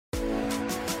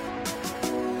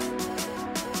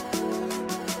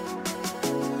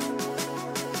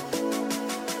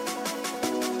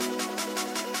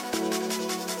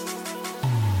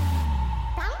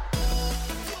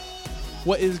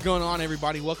What is going on,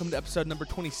 everybody? Welcome to episode number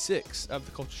 26 of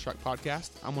the Culture Shock Podcast.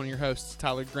 I'm one of your hosts,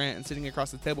 Tyler Grant, and sitting across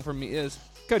the table from me is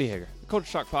Cody Hager. The Culture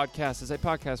Shock Podcast is a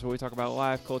podcast where we talk about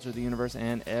life, culture, the universe,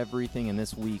 and everything. And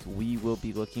this week, we will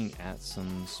be looking at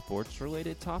some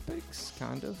sports-related topics,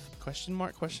 kind of. question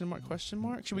mark.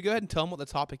 Should we go ahead and tell them what the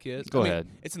topic is? Go ahead.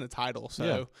 It's in the title, so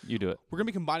Yeah, you do it. we're going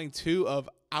to be combining two of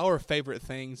our favorite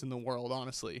things in the world,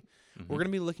 honestly. We're going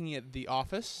to be looking at The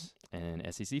Office And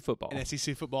SEC football. and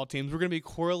SEC football teams. We're going to be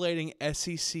correlating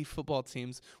SEC football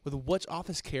teams with which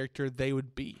Office character they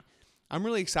would be. I'm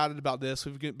really excited about this.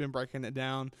 We've been breaking it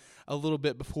down a little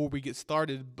bit before we get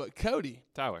started. But, Cody,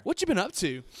 Tyler. what you been up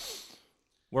to?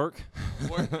 Work.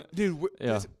 Dude,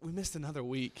 Yeah. we missed another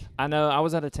week. I know. I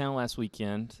was out of town last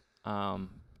weekend,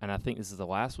 and I think this is the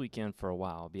last weekend for a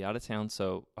while. I'll be out of town,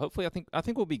 so hopefully I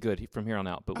think we'll be good from here on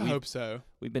out. But I hope so.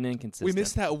 we've been inconsistent. We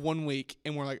missed that 1 week,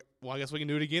 and we're like, well, I guess we can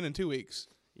do it again in 2 weeks.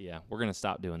 Yeah, we're going to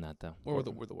stop doing that, though. We're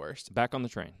the worst. Back on the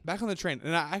train. Back on the train.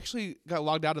 And I actually got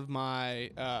logged out of my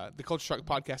the Culture Shock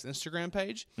Podcast Instagram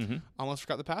page. Mm-hmm. I almost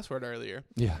forgot the password earlier.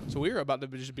 Yeah. So we were about to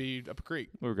just be up a creek.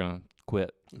 We're going to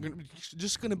quit.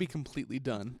 Just going to be completely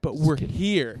done. But we're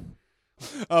here.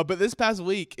 But this past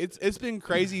week, it's been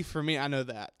crazy for me. I know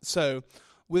that. So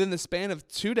within the span of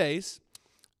 2 days,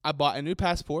 I bought a new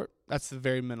passport. That's the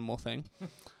very minimal thing.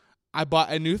 I bought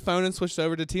a new phone and switched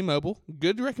over to T-Mobile.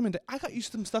 Good recommendation. I got you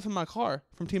some stuff in my car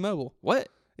from T-Mobile. What?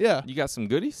 Yeah. You got some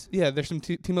goodies? Yeah, there's some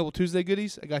T-Mobile Tuesday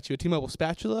goodies. I got you a T-Mobile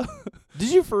spatula.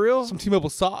 Did you for real? Some T-Mobile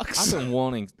socks. I've been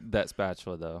wanting that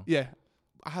spatula, though. Yeah.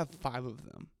 I have 5 of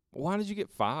them. Why did you get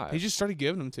 5? He just started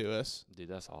giving them to us. Dude,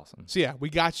 that's awesome. So, yeah, we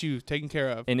got you taken care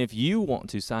of. And if you want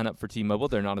to sign up for T-Mobile,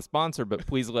 they're not a sponsor, but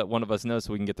please let one of us know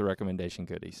so we can get the recommendation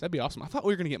goodies. That'd be awesome. I thought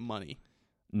we were going to get money.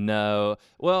 No.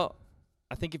 Well,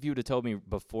 I think if you would have told me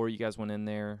before you guys went in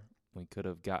there, we could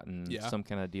have gotten some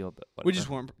kind of deal. But We just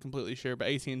weren't completely sure. But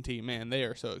AT&T, man, they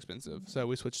are so expensive. So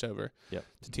we switched over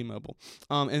to T-Mobile.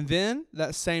 And then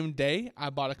that same day, I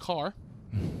bought a car.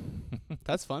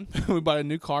 That's fun. We bought a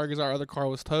new car because our other car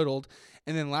was totaled.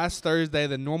 And then last Thursday,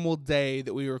 the normal day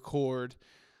that we record,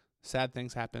 sad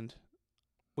things happened.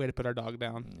 We had to put our dog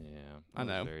down. Yeah. I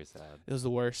know. Very sad. It was the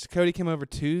worst. Cody came over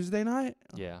Tuesday night.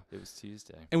 Yeah, it was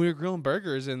Tuesday. And we were grilling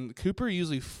burgers, and Cooper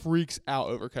usually freaks out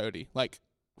over Cody. Like,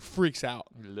 freaks out.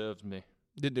 He loved me.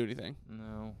 Didn't do anything.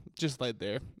 No. Just laid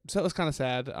there. So it was kind of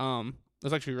sad. It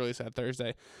was actually really sad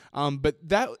Thursday. But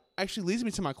that actually leads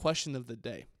me to my question of the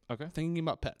day. Okay. Thinking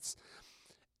about pets.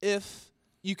 If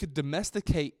you could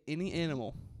domesticate any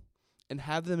animal and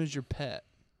have them as your pet,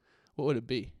 what would it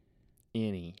be?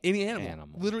 Any animal.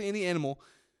 Literally any animal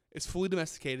is fully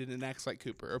domesticated and acts like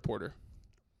Cooper or Porter.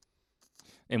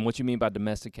 And what you mean by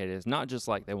domesticated is not just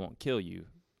like they won't kill you,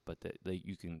 but that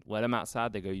you can let them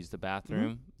outside. They go use the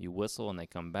bathroom. You whistle and they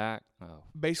come back. Oh,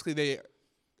 Basically, they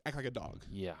act like a dog.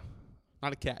 yeah.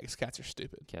 Not a cat, because cats are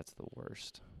stupid. Cat's the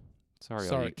worst. Sorry,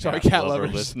 Sorry, cat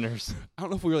lovers. listeners. I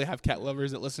don't know if we really have cat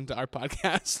lovers that listen to our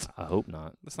podcast. I hope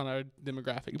not. That's not our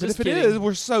demographic. But Just if kidding. it is,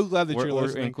 we're so glad that We're you're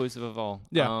listening. inclusive of all.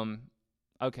 Yeah.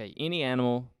 Okay, any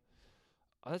animal.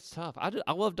 Oh, that's tough.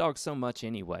 I love dogs so much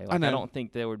anyway. Like, I know. I don't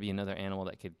think there would be another animal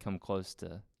that could come close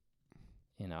to,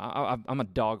 I'm a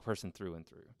dog person through and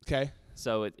through. Okay.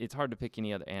 So it's hard to pick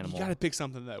any other animal. You got to pick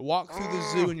something, though. Walk through the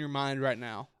zoo in your mind right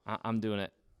now. I'm doing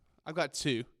it. I've got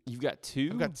 2. You've got 2?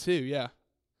 I've got 2, yeah.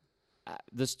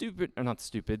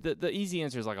 The easy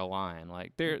answer is like a lion.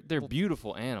 Like they're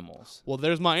beautiful animals. Well,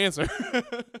 there's my answer.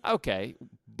 Okay,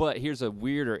 but here's a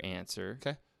weirder answer.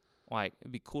 Okay. Like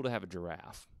it'd be cool to have a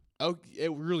giraffe. Oh,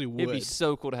 it really would. It'd be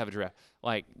so cool to have a giraffe.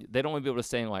 Like they'd only be able to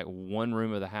stay in like one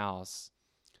room of the house,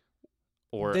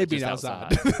 or They'd be just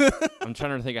outside. I'm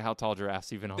trying to think of how tall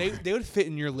giraffes even are. They would fit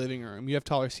in your living room. You have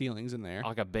taller ceilings in there.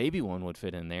 Like a baby one would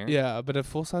fit in there. Yeah, but a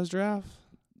full-size giraffe?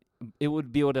 It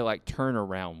would be able to like turn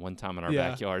around one time in our Yeah.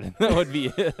 backyard, and that would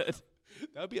be it.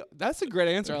 That's a great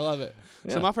answer. I love it.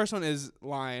 Yeah. So my first one is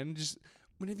lion. Just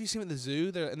whenever you see them at the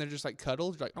zoo, they're just like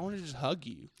cuddled, you're like, I want to just hug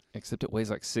you. Except it weighs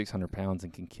like 600 pounds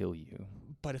and can kill you.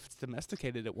 But if it's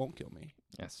domesticated, it won't kill me.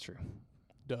 That's true.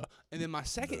 Duh. And then my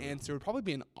second answer would probably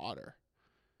be an otter.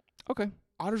 Okay.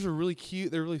 Otters are really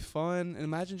cute. They're really fun. And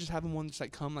imagine just having one just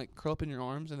like come like curl up in your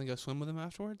arms and then go swim with them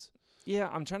afterwards. Yeah,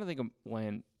 I'm trying to think of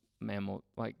land mammal.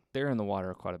 Like they're in the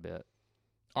water quite a bit,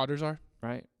 Otters are?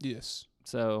 right? Yes.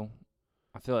 So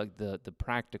I feel like the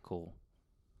practical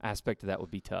aspect of that would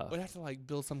be tough, We'd have to like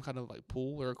build some kind of like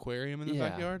pool or aquarium in the Yeah.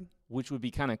 backyard. which would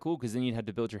be kind of cool because then you'd have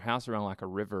to build your house around like a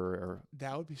river, or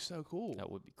That would be so cool. that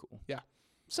would be cool.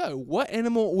 So, what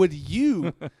animal would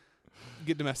you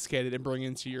get domesticated and bring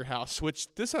into your house?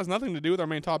 Which this has nothing to do with our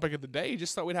main topic of the day.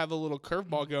 Just thought we'd have a little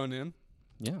curveball going in.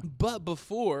 Yeah. But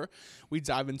before we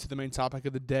dive into the main topic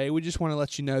of the day, we just want to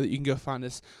let you know that you can go find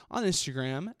us on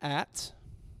Instagram at...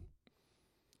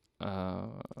 Why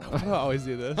do I always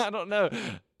do this? I don't know.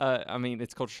 I mean,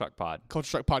 it's Culture Shock Pod. Culture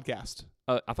Shock Podcast.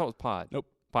 I thought it was pod. Nope.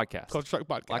 Podcast. Culture Shock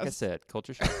Podcast. Like I said,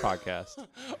 Culture Shock Podcast.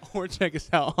 Or check us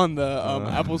out on the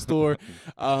Apple Store.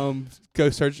 Go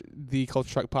search the Culture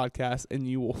Shock Podcast, and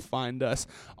you will find us.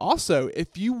 Also,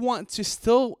 if you want to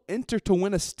still enter to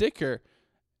win a sticker,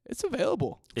 it's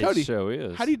available. Cody, It sure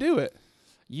is. how do you do it?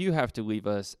 You have to leave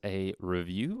us a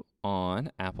review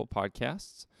on Apple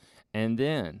Podcasts, and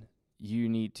then you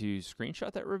need to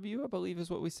screenshot that review, I believe is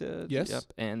what we said. Yes. Yep.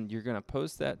 And you're going to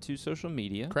post that to social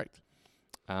media. Correct.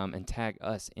 And tag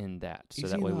us in that, so Easy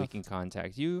that way we enough. can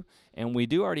contact you. And we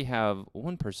do already have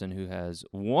one person who has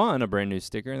won a brand new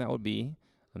sticker, and that would be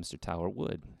Mr. Tyler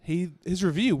Wood. His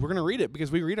review, we're going to read it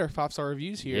because we read our 5-star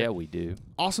reviews here. Yeah, we do.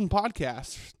 Awesome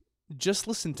podcast. Just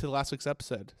listen to last week's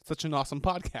episode. Such an awesome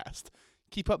podcast.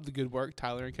 Keep up the good work,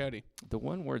 Tyler and Cody. The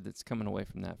one word that's coming away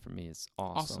from that for me is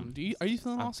awesome. Are you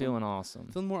feeling I'm awesome? feeling awesome.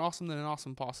 Feeling more awesome than an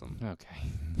awesome possum.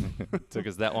 Okay. Took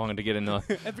us that long to get into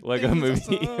Lego Everything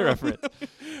movie is awesome. reference.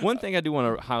 One thing I do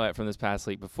want to highlight from this past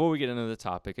week before we get into the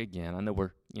topic again, I know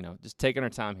we're, just taking our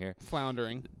time here.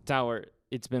 Floundering. Tyler,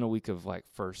 it's been a week of like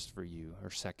firsts for you or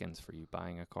seconds for you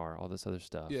buying a car, all this other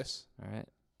stuff. Yes. All right.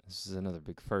 This is another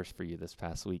big first for you this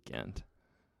past weekend.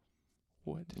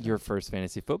 What? Your first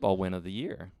fantasy football win of the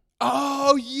year.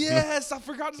 Oh, yes. I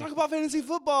forgot to talk about fantasy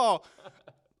football.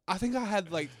 I think I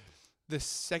had like the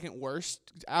second worst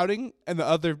outing, and the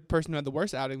other person who had the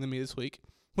worst outing than me this week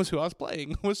was who I was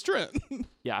playing, was Trent.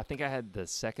 Yeah, I think I had the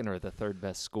second or the third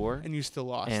best score, And you still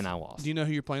lost. and I lost. Do you know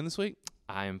who you're playing this week?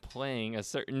 I am playing a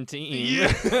certain team.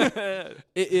 It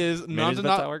is Managed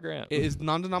by Tyler Grant. It is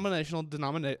non-denominational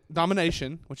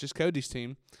domination, which is Cody's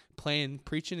team, playing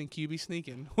preaching and QB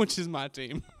sneaking, which is my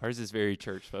team. Ours is very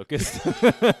church focused.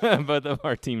 Both of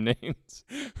our team names.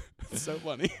 It's so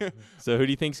funny. So who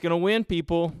do you think's gonna win,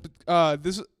 people?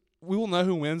 We will know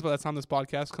who wins by the time this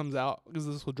podcast comes out because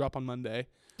this will drop on Monday.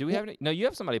 Do we have any? No, you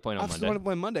have somebody playing on I still Monday. want to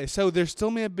play Monday, so there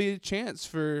still may be a chance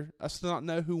for us to not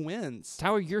know who wins.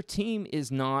 Tyler, your team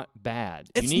is not bad.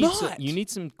 It's you need not. you need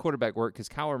some quarterback work because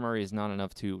Kyler Murray is not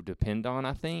enough to depend on,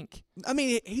 I think. I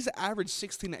mean, he's averaged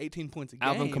 16 to 18 points a game.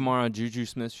 Alvin Kamara, Juju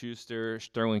Smith-Schuster,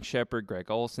 Sterling Shepard, Greg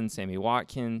Olsen, Sammy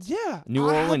Watkins. Yeah. New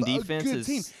I Orleans have a defense good is-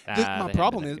 team. they My haven't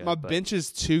problem been is that my good, but- bench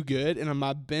is too good, and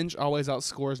my bench always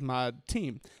outscores my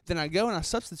team. Then I go and I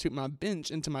substitute my bench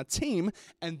into my team,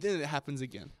 and then it happens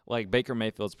again. Like Baker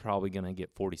Mayfield's probably going to get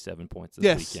 47 points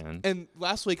this weekend. And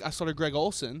last week I started Greg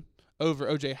Olsen over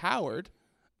O.J. Howard,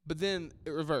 but then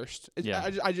it reversed. Yeah.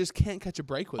 I just can't catch a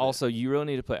break with Also, you really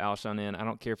need to put Alshon in. I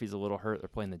don't care if he's a little hurt. They're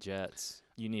playing the Jets.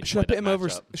 You need it. to Should I play put him that over?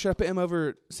 matchup. Should I put him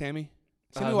over Sammy?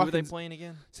 Sammy Who are they Watkins. playing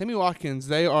again? Sammy Watkins.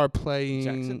 They are playing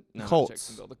Jackson? No, not Colts.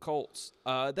 Jacksonville. The Colts.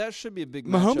 That should be a big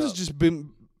Mahomes matchup. has just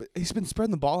been. He's been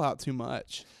spreading the ball out too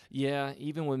much. Yeah,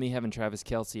 even with me having Travis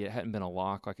Kelce, it hadn't been a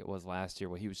lock like it was last year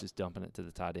where he was just dumping it to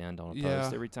the tight end on a Yeah.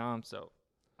 post every time. So,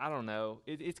 I don't know.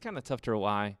 It's kind of tough to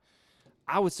rely.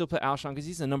 I would still put Alshon because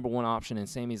he's the number one option, and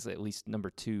Sammy's at least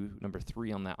number 2, number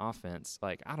 3 on that offense.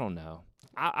 Like, I don't know.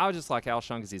 I would just like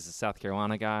Alshon because he's a South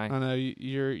Carolina guy. I know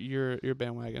you're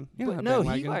bandwagon. You're But not a no, he,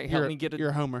 bandwagon. like, helped You're- me get a- You're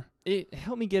a homer. It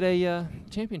helped me get a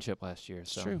championship last year.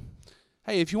 It's So. true.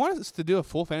 Hey, if you want us to do a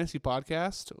full fantasy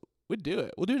podcast, we'd do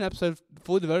it. We'll do an episode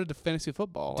fully devoted to fantasy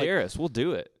football. Like, Dare us. We'll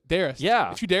do it. dare us.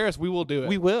 Yeah. If you dare us, we will do it.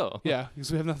 We will. Yeah,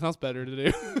 because we have nothing else better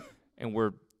to do. And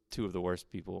we're two of the worst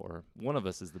people, or one of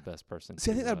us is the best person. See,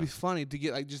 I think to, that'd be funny to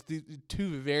get like just the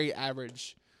two very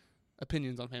average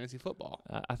opinions on fantasy football.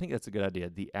 I think that's a good idea.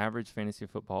 The average fantasy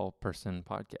football person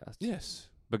podcast. Yes.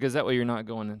 Because that way you're not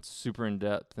going super in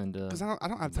depth into. Because I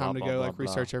don't have blah, time to blah, go blah, like blah.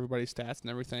 research everybody's stats and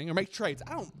everything or make trades.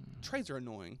 Trades are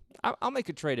annoying. I'll make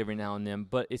a trade every now and then,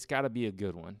 but it's got to be a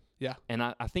good one. Yeah. And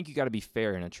I think you got to be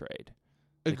fair in a trade.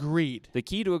 Agreed. The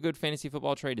key to a good fantasy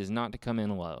football trade is not to come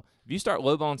in low. If you start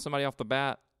lowballing somebody off the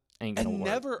bat, ain't gonna And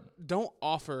work. don't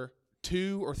offer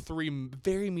 2 or 3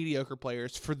 very mediocre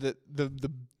players for the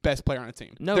best player on a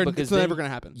team. No, because it's never then going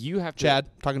to happen. You have to. Chad,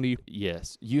 talking to you.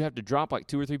 Yes, you have to drop like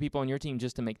 2 or 3 people on your team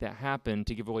just to make that happen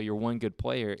to give away your one good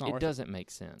player. Not It worth doesn't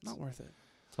make sense. Not worth it.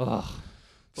 Ugh.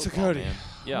 So Football, Cody, man.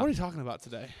 Yeah. what are you talking about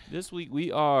today? This week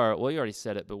we are, well, you already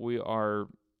said it, but we are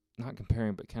not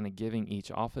comparing, but kind of giving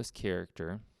each office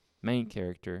character, main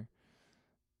character,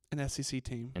 An SEC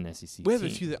team. an SEC We have team.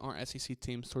 a few that aren't SEC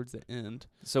teams towards the end.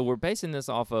 So we're basing this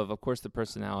off of course, the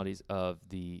personalities of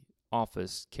the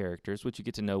office characters, which you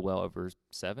get to know well over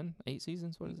 7, 8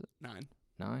 seasons. What is it? 9.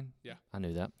 9? Yeah. I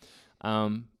knew that.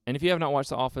 And if you have not watched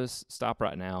The Office, stop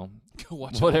right now. Go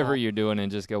watch it Whatever all. you're doing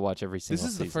and just go watch every single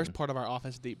This is season. the first part of our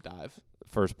Office deep dive.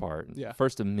 First part. Yeah.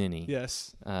 First of many.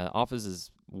 Yes. Office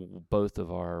is one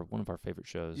of our favorite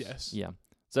shows. Yes. Yeah.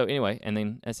 So anyway, and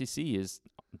then SEC is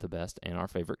the best and our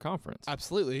favorite conference.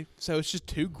 Absolutely. So it's just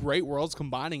two great worlds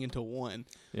combining into one.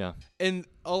 Yeah. And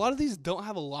a lot of these don't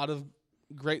have a lot of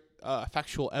great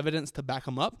factual evidence to back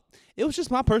them up. It was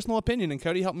just my personal opinion, and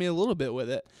Cody helped me a little bit with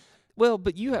it. Well,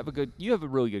 but you have a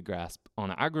really good grasp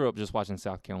on it. I grew up just watching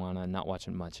South Carolina and not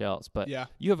watching much else, but Yeah.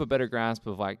 you have a better grasp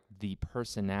of like the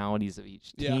personalities of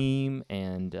each Yeah. team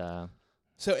and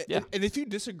So, Yeah. and if you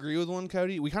disagree with one,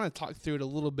 Cody, we kind of talked through it a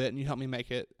little bit, and you helped me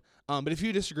make it. But if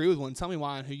you disagree with one, tell me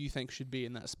why and who you think should be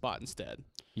in that spot instead.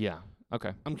 yeah.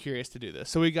 Okay. I'm curious to do this.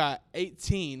 So we got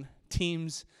 18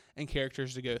 teams and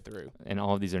characters to go through. And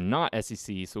all of these are not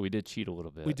SEC, so we did cheat a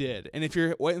little bit. We did. And if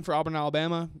you're waiting for Auburn,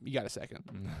 Alabama, you got a second.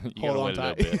 You Hold gotta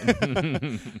on wait a little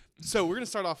bit. So we're going to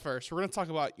start off first. We're going to talk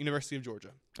about University of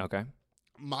Georgia. Okay.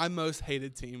 My most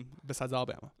hated team besides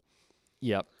Alabama.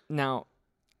 Yep. Now,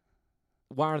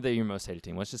 why are they your most hated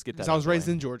team? Let's just get that. Because I was raised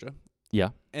in Georgia.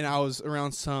 Yeah. And I was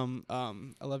around some,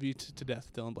 I love you to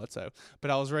death, Dylan Bledsoe. But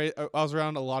I was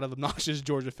around a lot of obnoxious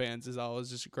Georgia fans as I was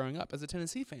just growing up as a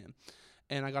Tennessee fan,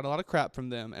 and I got a lot of crap from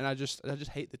them. And I just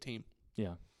hate the team.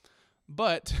 Yeah.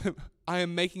 But I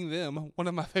am making them one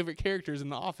of my favorite characters in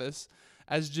The Office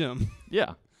as Jim.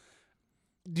 Yeah.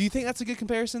 Do you think that's a good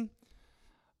comparison?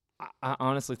 I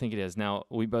honestly think it is. Now,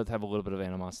 we both have a little bit of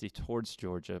animosity towards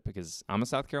Georgia because I'm a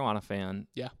South Carolina fan.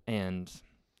 Yeah. And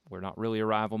we're not really a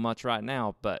rival much right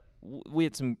now, but we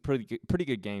had some pretty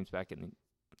good games back in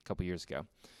a couple years ago.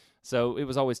 So it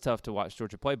was always tough to watch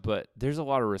Georgia play, but there's a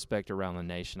lot of respect around the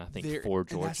nation, I think, for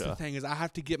Georgia. And that's the thing is I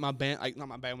have to get my not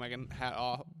my bandwagon hat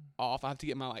off. I have to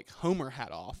get my Homer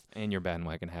hat off. And your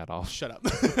bandwagon hat off. Shut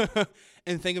up.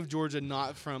 And think of Georgia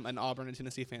not from an Auburn and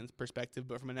Tennessee fan's perspective,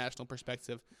 but from a national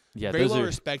perspective. Yeah, very those well are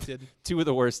respected. two of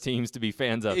the worst teams to be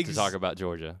fans of to talk about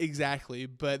Georgia. Exactly,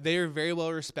 but they are very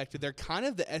well respected. They're kind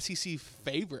of the SEC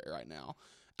favorite right now.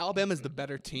 Alabama's the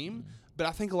better team, but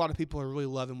I think a lot of people are really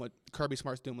loving what Kirby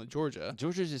Smart's doing with Georgia.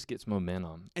 Georgia just gets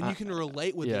momentum. And you can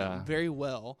relate with them very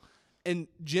well. And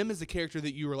Jim is the character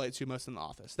that you relate to most in The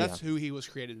Office. That's who he was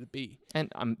created to be.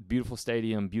 And beautiful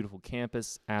stadium, beautiful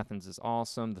campus. Athens is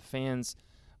awesome. The fans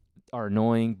are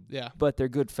annoying, but they're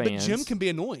good fans. But Jim can be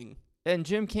annoying. And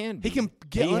Jim can be. He can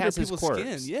get under has people's his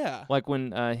quirks. skin. Yeah. Like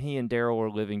when he and Daryl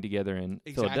were living together in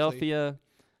Philadelphia,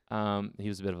 he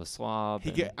was a bit of a slob.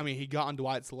 He got on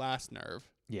Dwight's last nerve.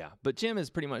 Yeah, but Jim is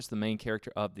pretty much the main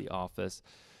character of The Office.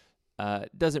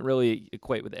 Doesn't really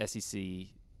equate with the SEC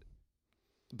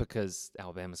because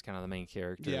Alabama's kind of the main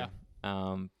character. Yeah.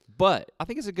 But I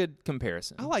think it's a good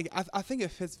comparison. I think it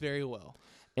fits very well.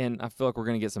 And I feel like we're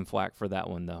going to get some flack for that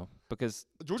one, though, because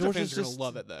Georgia fans are going to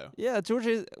love it, though. Yeah,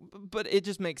 Georgia, but it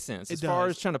just makes sense. As far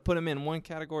as trying to put them in one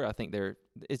category, I think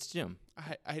it's Jim.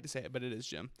 I hate to say it, but it is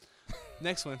Jim.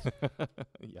 Next one.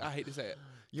 Yeah. I hate to say it.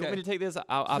 You want me to take this?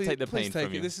 I'll take the pain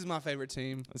from you. This is my favorite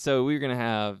team. So we're going to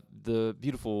have the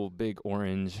beautiful big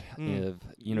orange of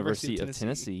University of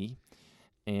Tennessee.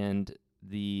 And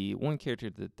the one character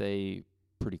that they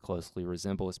pretty closely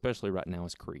resemble, especially right now,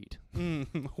 is Creed.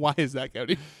 Why is that,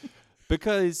 Cody?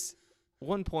 Because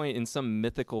one point in some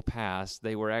mythical past,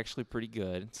 they were actually pretty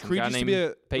good. Some Creed guy used to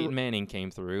named be Peyton Manning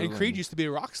came through. And Creed used to be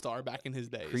a rock star back in his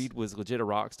days. Creed was legit a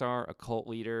rock star, a cult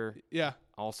leader. Yeah.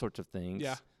 All sorts of things.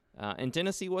 Yeah. And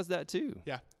Tennessee was that too.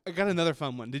 Yeah. I got another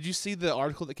fun one. Did you see the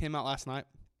article that came out last night?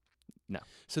 No.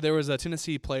 So there was a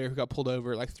Tennessee player who got pulled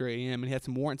over at like 3 a.m. and he had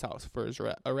some warrants out for his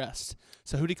arrest.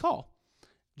 So who'd he call?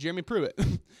 Jeremy Pruitt.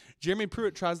 Jeremy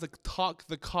Pruitt tries to talk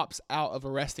the cops out of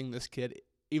arresting this kid,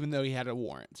 even though he had a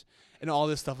warrant. And all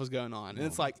this stuff was going on. And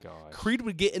it's like, Creed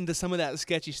would get into some of that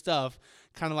sketchy stuff,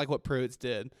 kind of like what Pruitt's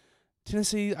did.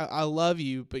 Tennessee, I love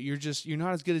you, but you're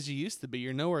not as good as you used to be.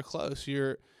 You're nowhere close.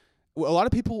 A lot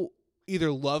of people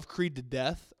either love Creed to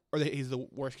death or he's the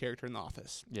worst character in The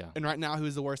Office. Yeah. And right now,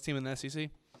 who's the worst team in the SEC?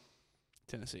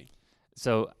 Tennessee.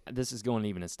 So this is going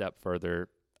even a step further.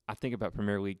 I think about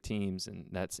Premier League teams, and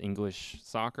that's English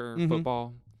soccer,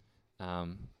 football.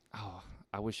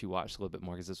 I wish you watched a little bit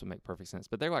more because this would make perfect sense.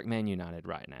 But they're like Man United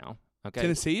right now. Okay.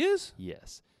 Tennessee is?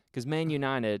 Yes. Because Man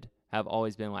United have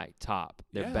always been like top.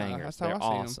 They're bangers. They're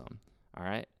awesome. All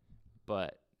right.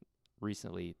 But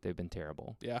recently they've been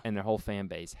terrible. Yeah. And their whole fan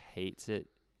base hates it.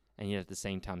 And yet at the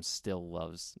same time still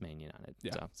loves Man United.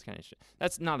 Yeah. So it's kind of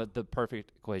that's not the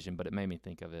perfect equation, but it made me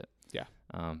think of it. Yeah.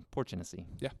 Poor Tennessee.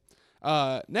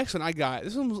 Yeah. Next one I got.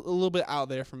 This one was a little bit out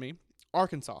there for me.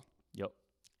 Arkansas. Yep.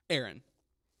 Aaron.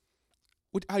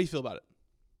 How do you feel about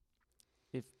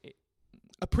it?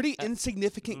 A pretty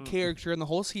insignificant character in the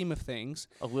whole scheme of things.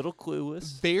 A little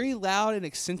clueless. Very loud and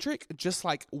eccentric, just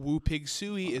like Woo Pig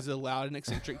Sooie is a loud and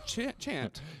eccentric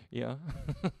chant. Yeah.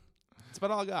 That's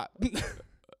about all I got.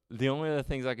 The only other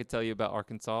things I could tell you about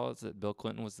Arkansas is that Bill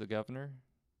Clinton was the governor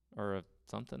or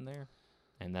something there.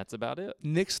 And that's about it.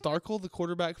 Nick Starkel, the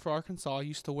quarterback for Arkansas,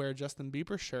 used to wear a Justin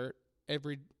Bieber shirt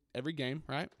every game,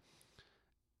 right?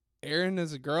 Erin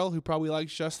is a girl who probably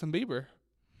likes Justin Bieber.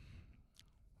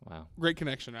 Wow. Great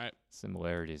connection, right?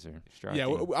 Similarities are striking. Yeah,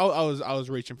 I was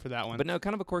reaching for that one. But no,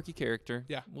 kind of a quirky character.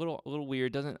 Yeah. A little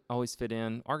weird. Doesn't always fit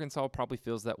in. Arkansas probably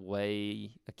feels that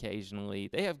way occasionally.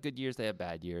 They have good years. They have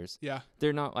bad years. Yeah.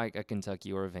 They're not like a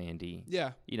Kentucky or a Vandy.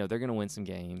 Yeah. They're going to win some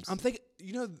games. I'm thinking,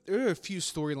 there are a few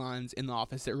storylines in The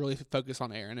Office that really focus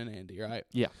on Erin and Andy, right?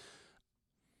 Yeah.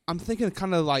 I'm thinking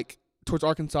kind of like towards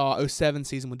Arkansas 07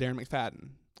 season with Darren McFadden.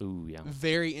 Ooh, yeah.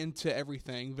 Very into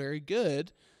everything. Very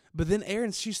good. But then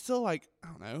Erin, she's still like, I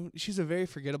don't know, she's a very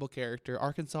forgettable character.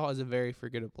 Arkansas is a very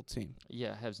forgettable team.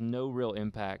 Yeah, has no real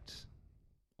impact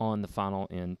on the final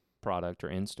end product or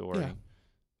end story,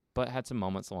 but had some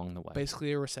moments along the way.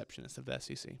 Basically a receptionist of the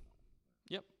SEC.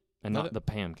 Yep. And Love not it. the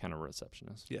Pam kind of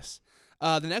receptionist. Yes.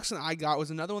 The next one I got was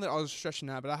another one that I was stretching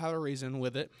out, but I have a reason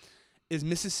with it, is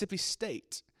Mississippi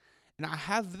State. And I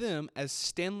have them as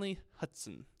Stanley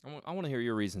Hudson. I want to hear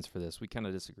your reasons for this. We kind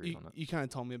of disagreed on it. You kind of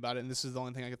told me about it, and this is the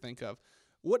only thing I could think of.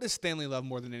 What does Stanley love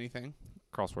more than anything?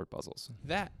 Crossword puzzles.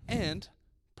 That and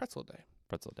Pretzel Day.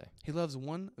 Pretzel Day. He loves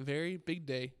one very big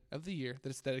day of the year that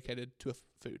is dedicated to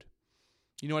food.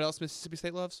 You know what else Mississippi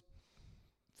State loves?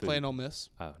 Food. Playing Ole Miss.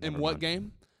 Oh, And never what mind.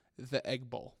 game? The Egg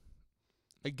Bowl.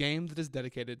 A game that is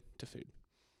dedicated to food.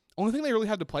 Only thing they really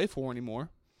have to play for anymore.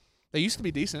 They used to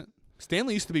be decent.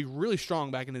 Stanley used to be really strong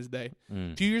back in his day.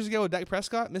 A few years ago with Dak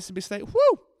Prescott, Mississippi State,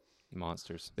 whoo!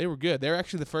 Monsters. They were good. They were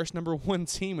actually the first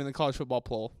 #1 team in the college football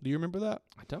poll. Do you remember that?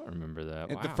 I don't remember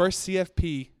that. Wow. The first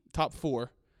CFP top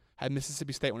 4 had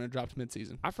Mississippi State when it dropped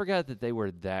midseason. I forgot that they were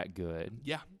that good.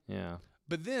 Yeah. Yeah.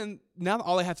 But then, now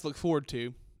all they have to look forward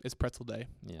to is Pretzel Day,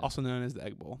 Yeah. also known as the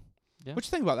Egg Bowl. Yeah. What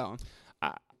you think about that one?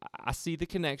 I see the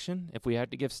connection. If we had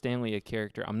to give Stanley a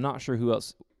character, I'm not sure who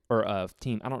else or a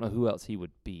team. I don't know who else he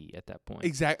would be at that point.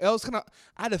 Exactly.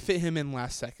 I had to fit him in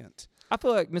last second. I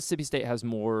feel like Mississippi State has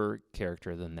more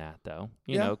character than that, though.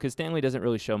 You know, because Stanley doesn't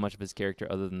really show much of his character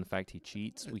other than the fact he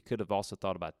cheats. We could have also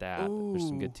thought about that. There's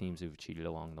some good teams who've cheated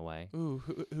along the way. Ooh,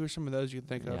 who are some of those you can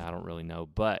think of? Yeah, I don't really know,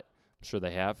 but I'm sure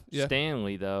they have. Yeah.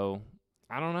 Stanley, though,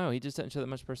 I don't know. He just doesn't show that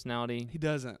much personality. He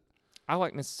doesn't. I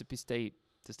like Mississippi State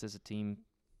just as a team.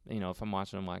 If I'm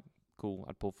watching them, like, cool,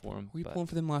 I'd pull for them. Were you pulling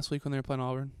for them last week when they were playing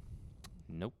Auburn?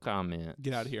 No comment.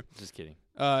 Get out of here. Just kidding.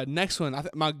 Next one,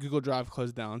 my Google Drive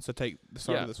closed down, so take the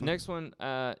start of this one. Next one.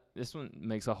 This one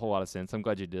makes a whole lot of sense. I'm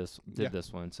glad you did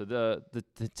this one. So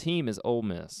the team is Ole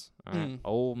Miss. All right,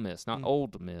 Ole Miss, not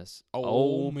Old Miss.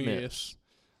 Ole Miss.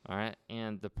 All right,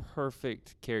 and the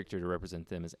perfect character to represent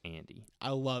them is Andy. I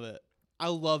love it. I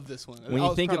love this one. When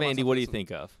you think of Andy, what do you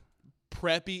think of?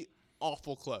 Preppy,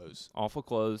 awful clothes. Awful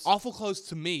clothes. Awful clothes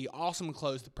to me. Awesome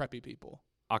clothes to preppy people.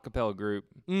 Acapella group.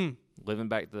 Living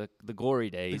back the glory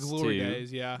days. The glory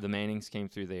days, yeah. The Mannings came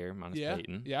through there, minus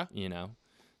Peyton. Yeah.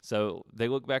 So they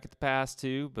look back at the past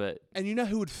too, but and you know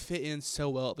who would fit in so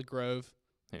well at the Grove?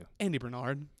 Who? Andy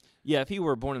Bernard. Yeah, if he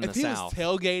were born in the South. If he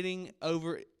was tailgating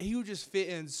over, he would just fit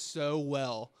in so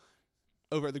well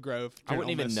over at the Grove. I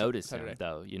wouldn't even notice Saturday. him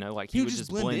though. Like He would just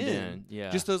blend in. Yeah,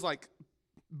 just those like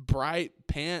bright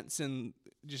pants and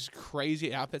just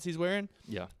crazy outfits he's wearing.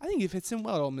 Yeah, I think he fits in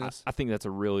well at Ole Miss. I think that's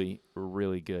a really,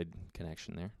 really good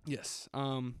connection there. Yes.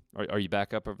 Are you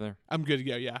back up over there? I'm good to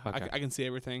go. Yeah, Okay. I can see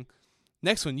everything.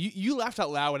 Next one, you laughed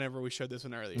out loud whenever we showed this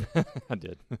one earlier. I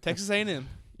did. Texas A&M.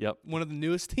 Yep. One of the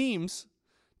newest teams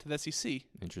to the SEC.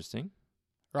 Interesting.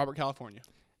 Robert, California.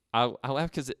 I laugh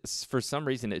because for some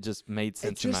reason it just made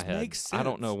sense in my head. Makes sense. I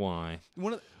don't know why.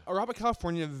 Robert,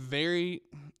 California, very,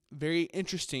 very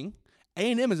interesting.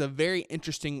 A&M is a very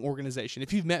interesting organization.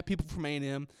 If you've met people from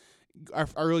A&M, our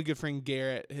really good friend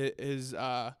Garrett, his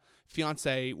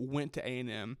fiance went to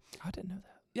A&M. I didn't know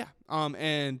that. Yeah.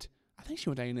 And I think she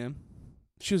went to A&M.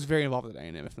 She was very involved with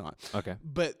A&M, if not. Okay.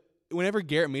 But whenever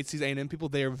Garrett meets these A&M people,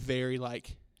 they are very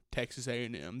like Texas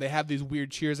A&M. They have these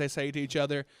weird cheers they say to each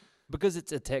other. Because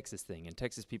it's a Texas thing, and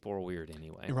Texas people are weird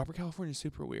anyway. And Robert, California is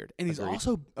super weird. And he's Agreed.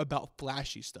 also about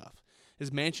flashy stuff.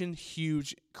 His mansion,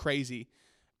 huge, crazy.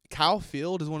 Kyle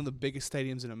Field is one of the biggest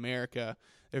stadiums in America.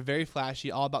 They're very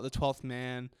flashy, all about the 12th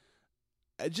man.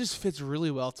 It just fits really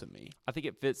well to me. I think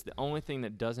it fits. The only thing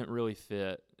that doesn't really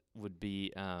fit would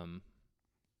be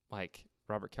like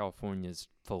Robert California's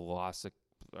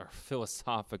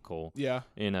philosophical, Yeah.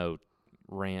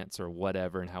 rants or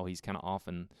whatever, and how he's kind of off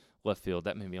in left field.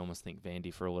 That made me almost think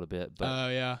Vandy for a little bit.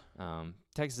 But yeah.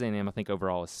 Texas A&M, I think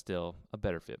overall is still a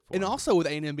better fit for And him. also with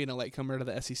A&M being a latecomer to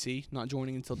the SEC, not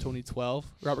joining until 2012,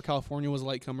 Robert California was a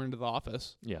latecomer into the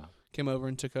office. Yeah. Came over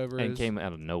and took over. And came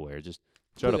out of nowhere. Just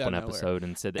showed up Completely on out of nowhere. episode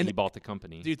and said that And he bought the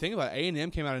company. Dude, think about it.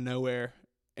 A&M came out of nowhere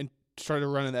and started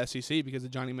running the SEC because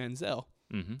of Johnny Manziel.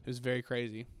 Mm-hmm. It was very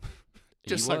crazy. He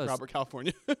Just like was. Robert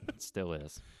California. Still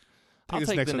is. Take I'll this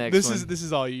take next the one. next one. This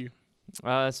is all you.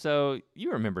 So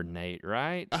you remember Nate,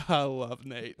 right? I love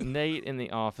Nate. Nate in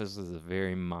the office was a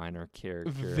very minor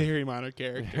character. Very minor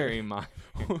character. Very minor.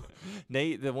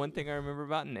 Nate, the one thing I remember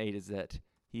about Nate is that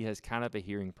he has kind of a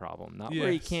hearing problem. Not where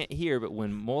he Yes. can't hear, but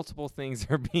when multiple things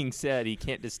are being said, he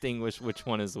can't distinguish which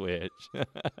one is which.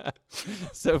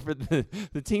 So for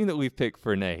the team that we picked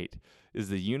for Nate is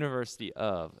the University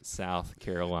of South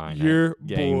Carolina. Your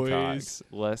Gamecocks. boys.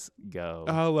 Let's go.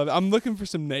 I love it. I'm looking for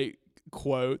some Nate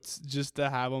quotes just to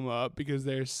have them up because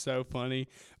they're so funny.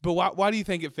 But why do you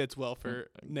think it fits well for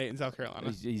Nate in South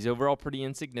Carolina? He's overall pretty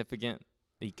insignificant.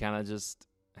 He kind of just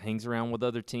hangs around with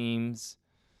other teams.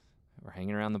 We're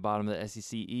hanging around the bottom of the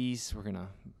SEC East. We're going to,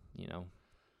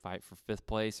 fight for 5th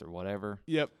place or whatever.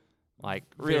 Yep. Like,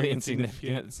 Very really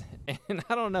insignificant. And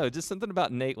I don't know, just something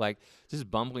about Nate, like,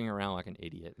 just bumbling around like an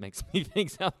idiot makes me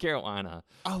think South Carolina.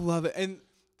 I love it. And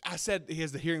I said he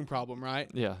has the hearing problem, right?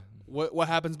 Yeah, What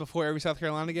happens before every South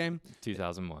Carolina game?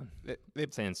 2001.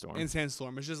 Sandstorm. In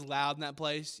Sandstorm. It's just loud in that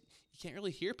place. You can't really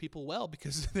hear people well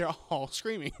because they're all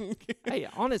screaming. Hey,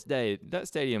 on its day, that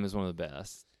stadium is one of the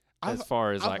best as I've-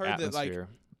 far as, I've like, heard that, like, atmosphere.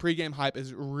 Pre-game hype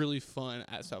is really fun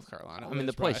at South Carolina. I mean,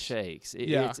 the place shakes.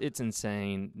 Yeah. It's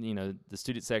insane. The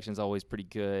student section's always pretty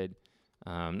good.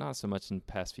 Not so much in the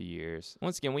past few years.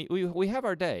 Once again, we have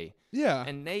our day. Yeah.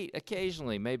 And Nate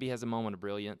occasionally maybe has a moment of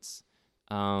brilliance,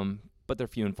 but they're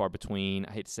few and far between.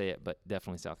 I hate to say it, but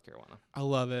definitely South Carolina. I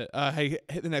love it. Hey,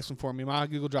 hit the next one for me. My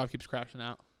Google Drive keeps crashing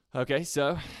out. Okay,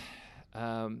 so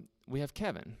we have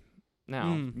Kevin. Now,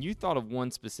 Mm. you thought of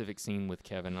one specific scene with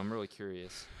Kevin. I'm really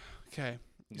curious Okay.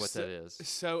 what So- that is.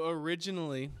 So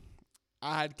originally,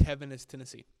 I had Kevin as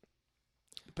Tennessee,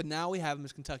 but now we have him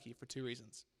as Kentucky for two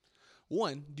reasons.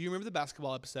 One, do you remember the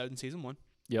basketball episode in season 1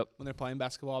 Yep. when they're playing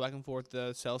basketball back and forth,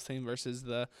 the sales team versus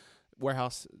the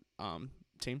warehouse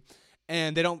team?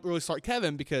 And they don't really start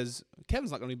Kevin because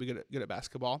Kevin's not going to be good at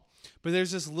basketball. But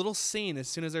there's this little scene as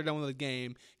soon as they're done with the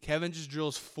game, Kevin just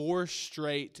drills 4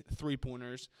 straight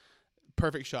three-pointers,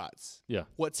 perfect shots. Yeah.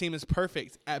 What team is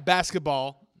perfect at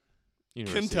basketball?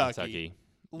 University Kentucky. of Kentucky.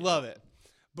 Love it.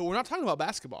 But we're not talking about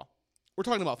basketball. We're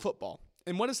talking about football.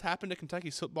 And what has happened to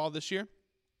Kentucky's football this year?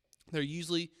 They're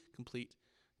usually complete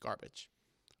garbage,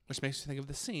 which makes me think of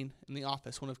the scene in The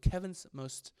Office, one of Kevin's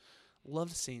most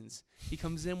loved scenes. He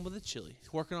comes in with a chili.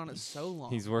 He's working on it so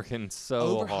long. He's working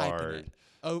so overhyping hard.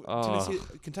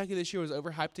 it. Kentucky this year was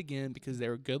overhyped again because they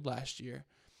were good last year.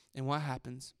 And what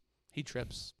happens? He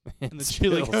trips. And the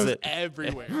chili Spills goes it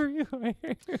everywhere.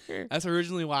 everywhere. That's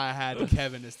originally why I had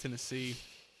Kevin as Tennessee.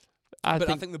 I But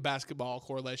I think the basketball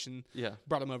correlation yeah.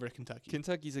 brought him over to Kentucky.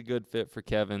 Kentucky's a good fit for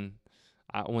Kevin.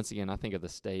 Once again, I think of the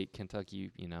state.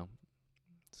 Kentucky,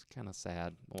 it's kind of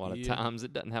sad a lot of Yeah. times.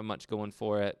 It doesn't have much going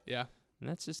for it. Yeah. And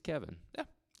that's just Kevin. Yeah.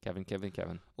 Kevin.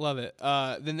 Love it.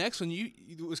 The next one,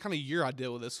 it was kind of your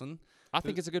idea with this one. I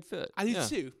think it's a good fit. I do yeah.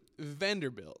 too.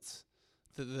 Vanderbilt.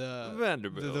 The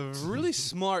Vanderbilt. really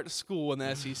smart school in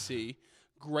the SEC.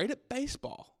 Great at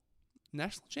baseball.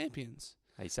 National champions.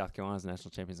 Hey, South Carolina's national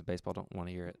champions in baseball. Don't want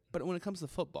to hear it. But when it comes to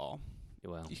football,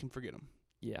 Well, you can forget them.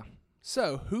 yeah.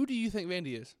 So, who do you think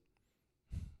Vandy is?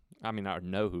 I mean, I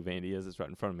know who Vandy is. It's right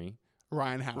in front of me.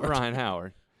 Ryan Howard. Ryan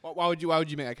Howard. Why would you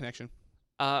make that connection?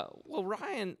 Well,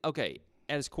 Ryan, okay,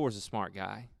 at his core is a smart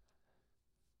guy.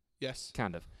 Yes.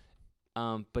 Kind of.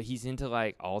 But he's into,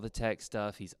 like, all the tech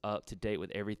stuff. He's up to date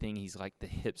with everything. He's, like, the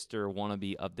hipster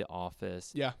wannabe of the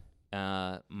office. Yeah.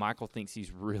 Michael thinks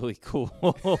he's really cool.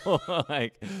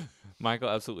 Like, Michael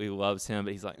absolutely loves him,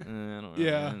 but he's like, I don't know.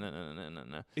 Yeah.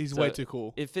 No. He's So way too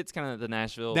cool. It fits kind of the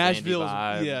Nashville Nashville's-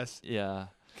 Vandy vibe. yes. Yeah.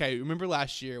 Okay, remember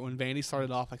last year when Vandy started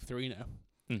off like 3-0? Mhm.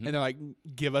 And they're like,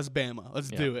 give us Bama.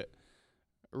 Let's Yeah. do it.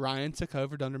 Ryan took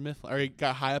over Dunder Mifflin, or he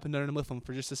got high up in Dunder Mifflin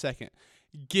for just a second.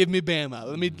 Give me Bama.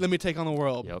 Let me take on the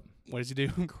world. Yep. What does he do?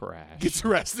 Crash. Gets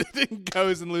arrested and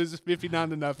goes and loses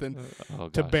 59-0 Oh,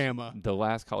 to gosh. Bama. The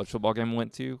last college football game I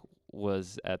went to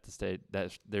was at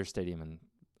their stadium in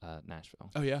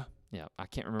Nashville. Oh yeah, Yeah, I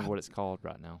can't remember what it's called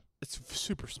right now. it's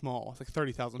super small. It's like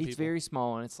 30,000 people. It's very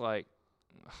small, and it's like,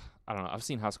 I don't know. I've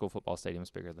seen high school football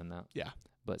stadiums bigger than that. Yeah.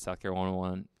 But South Carolina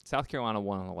won. South Carolina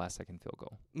won on the last second field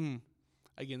goal.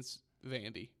 Against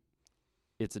Vandy.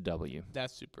 it's a W.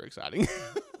 That's super exciting.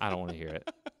 I don't want to hear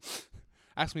it.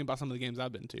 Ask me about some of the games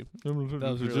I've been to.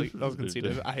 That was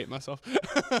conceited. I hate myself.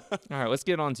 All right, let's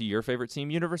get on to your favorite team,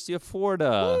 University of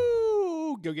Florida.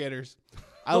 Woo! Go Gators.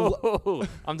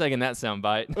 I'm taking that sound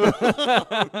bite.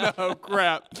 No,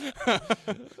 crap.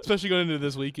 Especially going into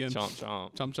this weekend. Chomp,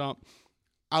 chomp. Chomp, chomp.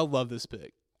 I love this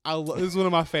pick. This is one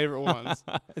of my favorite ones.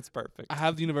 It's perfect. I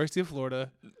have the University of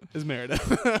Florida as Meredith.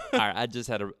 All right, I just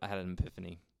had an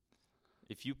epiphany.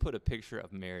 If you put a picture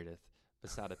of Meredith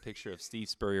beside a picture of Steve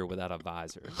Spurrier without a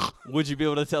visor, would you be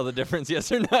able to tell the difference,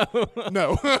 yes or no?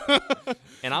 No.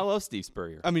 And I love Steve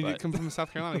Spurrier. I mean, you come from a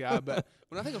South Carolina guy, but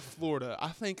when I think of Florida, I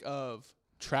think of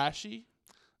trashy.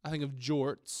 I think of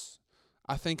jorts.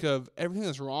 I think of everything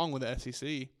that's wrong with the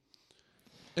SEC.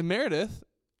 And Meredith,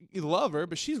 you love her,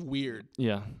 but she's weird.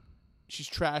 Yeah. She's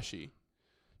trashy.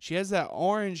 She has that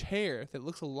orange hair that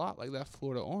looks a lot like that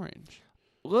Florida orange.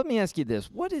 Let me ask you this.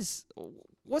 What's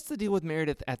the deal with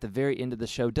Meredith at the very end of the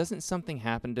show? Doesn't something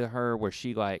happen to her where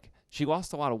she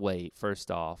lost a lot of weight, first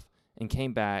off, and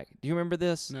came back? Do you remember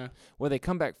this? No. Where they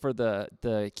come back for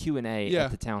the Q&A Yeah.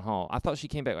 at the town hall. I thought she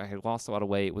came back, had lost a lot of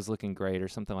weight, was looking great or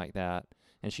something like that,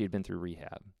 and she had been through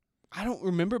rehab. I don't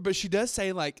remember, but she does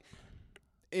say, like,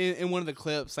 in one of the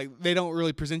clips, like, they don't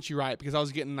really present you right because I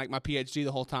was getting, like, my PhD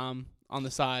the whole time on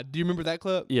the side. Do you remember that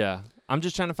clip? Yeah. I'm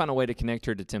just trying to find a way to connect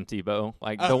her to Tim Tebow,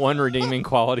 like the one redeeming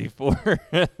quality for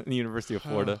the University of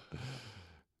Florida.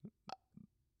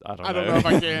 I don't know if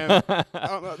I can. I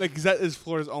don't know. Because that is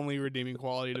Florida's only redeeming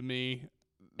quality to me.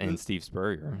 And Steve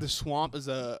Spurrier. The swamp is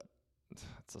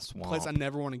It's a swamp. place I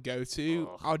never want to go to.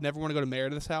 Ugh. I would never want to go to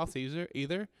Meredith's house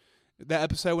either. That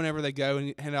episode, whenever they go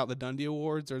and hand out the Dundee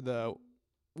Awards or the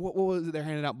what was it they're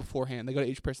handing out beforehand? They go to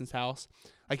each person's house.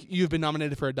 Like, you've been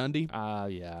nominated for a Dundee.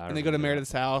 Yeah. And they go to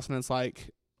Meredith's house, and it's like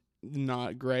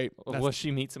not great. Well,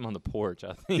 she meets him on the porch,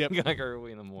 I think, Yep. like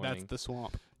early in the morning. That's the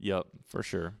swamp. Yep, for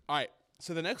sure. All right.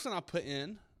 So the next one I put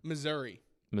in Missouri,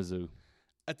 Mizzou.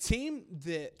 a team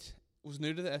that was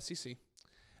new to the SEC,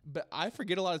 but I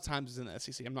forget a lot of times it's in the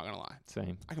SEC. I'm not gonna lie.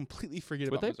 Same. I completely forget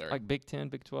Were about they Missouri. like Big 10,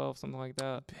 Big 12, something like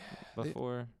that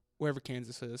before? Wherever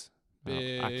Kansas is. Oh, I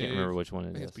can't remember which one I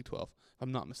it think is. it's Big 12. If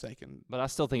I'm not mistaken. But I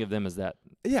still think of them as that.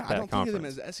 Yeah, I that don't think of them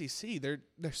conference. as SEC. They're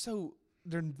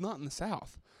not in the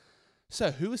South. So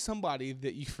who is somebody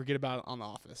that you forget about on The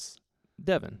Office?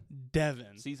 Devin.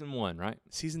 Season 1, right?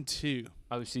 Season 2.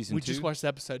 Oh, season 2? We just watched the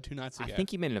episode 2 nights ago. I think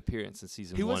he made an appearance in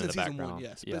season 1 he was in in the season background. 1,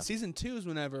 yes. Yeah. But season 2 is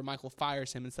whenever Michael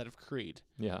fires him instead of Creed.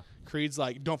 Yeah. Creed's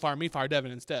like, don't fire me, fire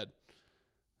Devin instead.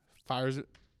 Fires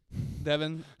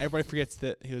Devin. Everybody forgets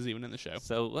that he was even in the show.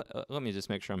 So let me just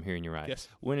make sure I'm hearing you right. Yes.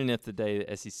 When and if the day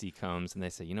the SEC comes and they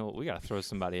say, you know what, we got to throw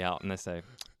somebody out, and they say,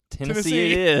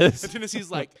 Tennessee it is. And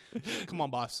Tennessee's like, come on,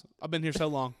 boss. I've been here so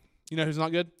long. You know who's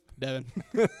not good? Devin.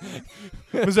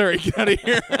 Missouri, get out of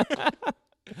here.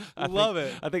 Love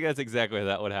it. I think that's exactly how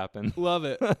that would happen. Love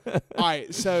it. All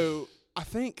right, so I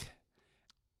think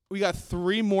we got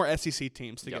 3 more SEC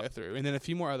teams to go through, and then a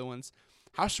few more other ones.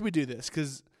 How should we do this?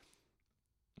 Because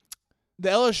the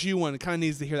LSU one kind of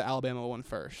needs to hear the Alabama one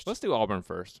first. Let's do Auburn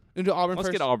first. And do Auburn Let's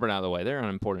first. get Auburn out of the way. They're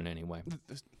unimportant anyway.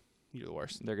 You're the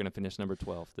worst. They're going to finish number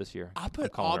 12 this year. I I'm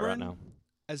put calling it Auburn right now.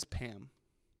 as Pam.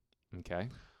 Okay.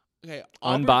 Okay.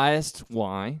 Auburn, Unbiased.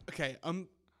 Why? Okay.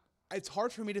 It's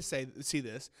hard for me to see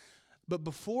this, but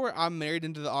before I married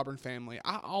into the Auburn family,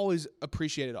 I always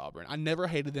appreciated Auburn. I never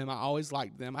hated them. I always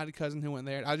liked them. I had a cousin who went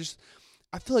there.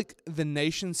 I feel like the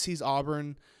nation sees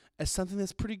Auburn as something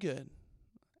that's pretty good.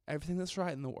 Everything that's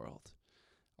right in the world.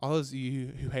 All those of you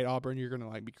who hate Auburn, you're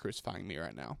gonna be crucifying me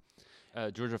right now.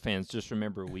 Georgia fans, just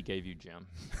remember we gave you Jim.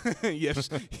 Yes,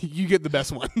 you get the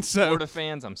best one. So, Florida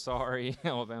fans, I'm sorry.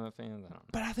 Alabama fans, I don't know.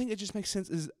 but I think it just makes sense.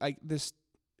 Is like this,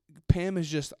 Pam is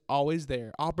just always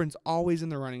there. Auburn's always in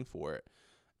the running for it.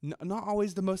 Not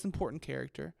always the most important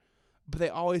character, but they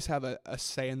always have a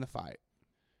say in the fight.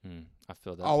 I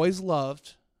feel that. Always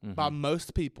loved Mm-hmm. by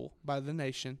most people, by the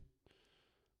nation.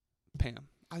 Pam,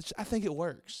 I think it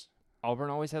works. Auburn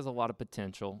always has a lot of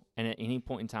potential, and at any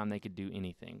point in time they could do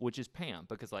anything, which is Pam.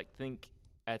 Because think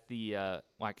at the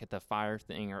at the fire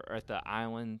thing or at the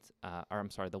island,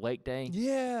 the lake day.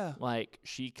 Yeah. Like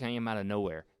she came out of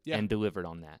nowhere and delivered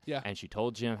on that. Yeah. And she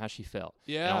told Jim how she felt.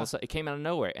 Yeah. And also it came out of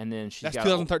nowhere, and then she's That's got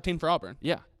 2013 for Auburn.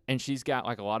 Yeah, and she's got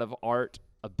like a lot of art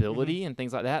ability and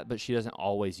things like that, but she doesn't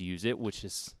always use it, which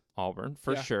is Auburn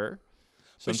for sure.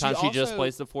 But Sometimes she just also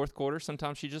plays the fourth quarter.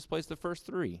 Sometimes she just plays the first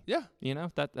 3. Yeah. You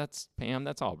know, that's Pam.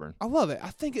 That's Auburn. I love it.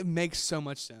 I think it makes so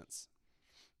much sense.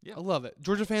 Yeah. I love it.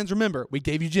 Georgia fans, remember, we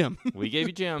gave you Jim. We gave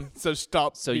you Jim. So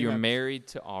stop. So being you're that- married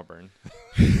to Auburn.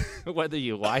 Whether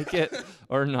you like it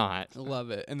or not. I love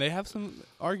it. And they have some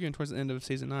arguing towards the end of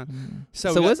season 9. Mm.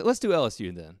 So, So let's do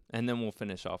LSU then, and then we'll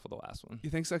finish off with the last one. you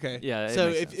think so? Okay. Yeah. It So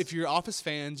makes if sense. you're Office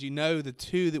fans, you know the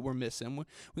 2 that we're missing.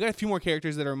 We got a few more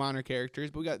characters that are minor characters,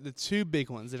 but we got the 2 big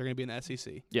ones that are going to be in the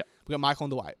SEC. Yeah. We got Michael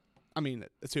and Dwight. I mean,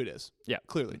 that's who it is. Yeah.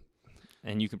 Clearly.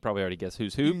 And you can probably already guess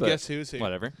who's You who, can but guess who's who.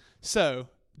 whatever. So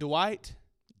Dwight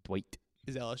Dwight.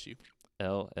 is LSU.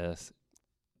 LS.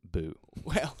 Boo.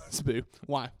 Well, that's boo.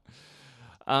 Why?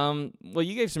 Well,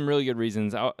 you gave some really good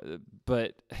reasons,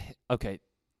 but okay,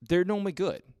 they're normally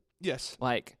good. Yes.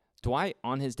 Like Dwight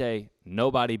on his day,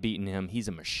 nobody beating him. He's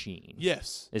a machine.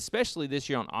 Yes. Especially this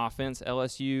year on offense,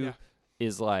 LSU Yeah.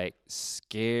 is like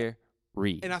scary.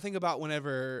 And I think about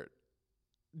whenever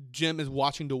Jim is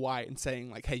watching Dwight and saying,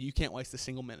 like, hey, you can't waste a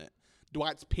single minute.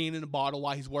 Dwight's peeing in a bottle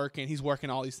while he's working. He's working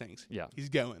all these things. Yeah. He's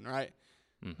going, right?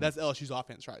 Mhm. That's LSU's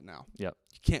offense right now. Yep.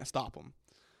 You can't stop him.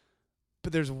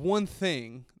 But there's one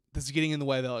thing that's getting in the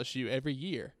way of LSU every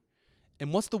year.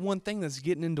 And what's the one thing that's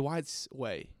getting in Dwight's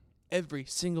way every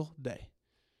single day?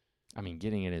 I mean,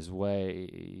 getting in his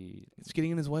way It's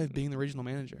getting in his way of being the regional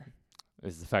manager.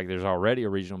 is the fact there's already a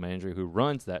regional manager who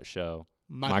runs that show,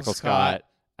 Michael Scott,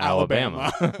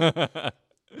 Alabama.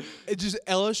 It just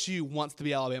LSU wants to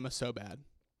be Alabama so bad.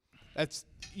 That's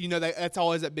that's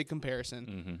always that big comparison.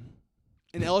 Mm-hmm.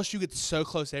 And LSU gets so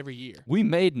close every year. We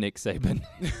made Nick Saban.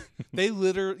 They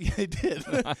literally they did.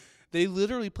 They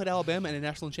literally put Alabama in a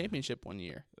national championship one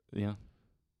year. Yeah.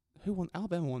 Who won?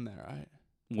 Alabama won that, right?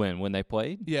 When they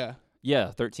played? Yeah.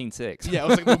 Yeah, 13-6. Yeah, it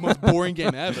was like the most boring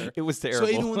game ever. It was terrible.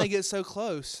 So even when they get so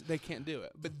close, they can't do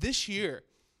it. But this year,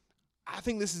 I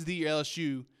think this is the year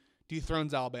LSU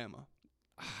dethrones Alabama.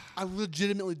 I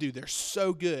legitimately do. They're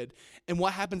so good. And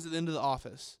what happens at the end of the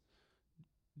office?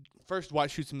 First,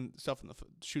 Dwight shoots himself in the foot,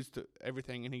 shoots to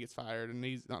everything, and he gets fired, and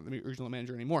he's not the regional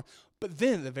manager anymore. But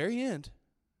then at the very end,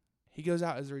 he goes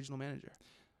out as the regional manager.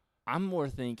 I'm more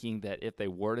thinking that if they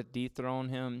were to dethrone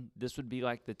him, this would be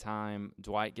like the time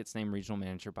Dwight gets named regional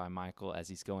manager by Michael as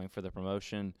he's going for the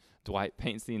promotion. Dwight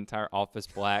paints the entire office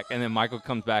black, and then Michael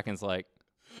comes back and is like,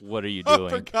 what are you I doing?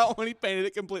 forgot when he painted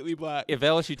it completely black. If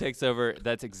LSU takes over,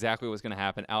 that's exactly what's going to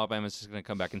happen. Alabama's just going to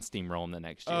come back and steamroll him the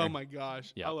next year. Oh, my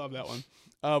gosh. Yeah. I love that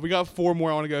one. We got 4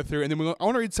 more I want to go through, and then I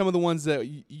want to read some of the ones that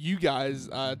you guys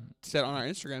said on our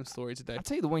Instagram story today. I'll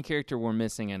tell you the one character we're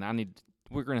missing, and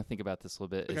we're going to think about this a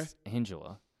little bit, is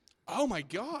Angela. Oh, my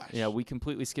gosh. Yeah, we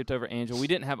completely skipped over Angela. We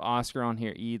didn't have Oscar on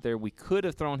here either. We could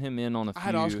have thrown him in on a few. I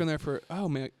had Oscar in there for, oh,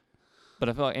 man. But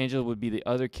I feel like Angela would be the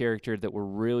other character that we're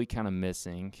really kind of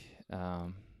missing. So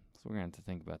we're going to have to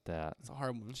think about that. It's a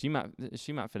hard one. She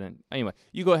might fit in. Anyway,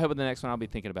 you go ahead with the next one. I'll be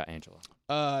thinking about Angela.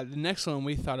 The next one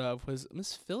we thought of was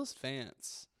Miss Phyllis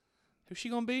Vance. Who's she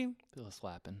gonna be? Phyllis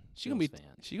Lappin. She's gonna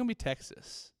be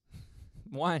Texas.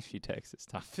 Why is she Texas?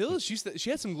 Phyllis, she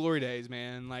had some glory days,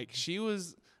 man. Like she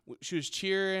was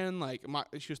cheering. Like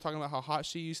she was talking about how hot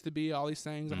she used to be. All these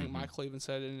things. I think Michael even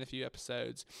said it in a few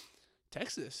episodes.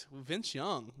 Texas, Vince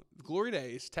Young, glory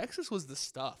days. Texas was the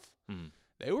stuff.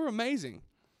 They were amazing.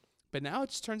 But now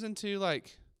it just turns into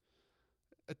like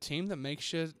a team that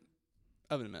makes you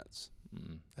oven mitts.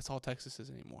 That's all Texas is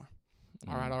anymore.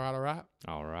 All right.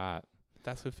 All right.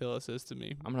 That's who Phyllis is to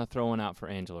me. I'm gonna throw one out for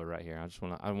Angela right here.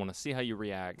 I wanna see how you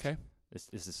react. Okay. This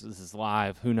is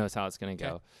live. Who knows how it's gonna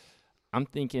go? I'm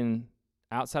thinking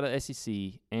outside of SEC,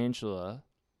 Angela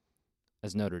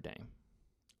as Notre Dame.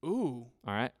 Ooh.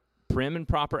 All right. Prim and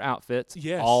proper outfits.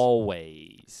 Yes.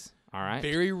 Always. All right.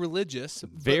 Very religious.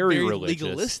 Very but very religious.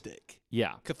 legalistic.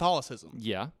 Yeah. Catholicism.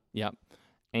 Yeah. Yep.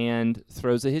 And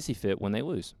throws a hissy fit when they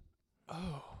lose.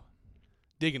 Oh.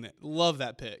 Digging it. Love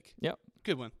that pick. Yep.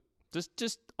 Good one.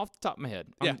 Just off the top of my head.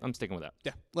 I'm sticking with that.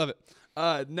 Yeah. Love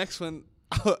it. Next one.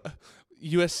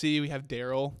 USC, we have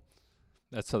Daryl.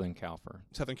 That's Southern Cal for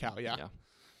Southern Cal, yeah.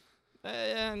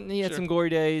 And he had Sure. some glory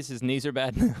days. His knees are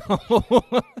bad now.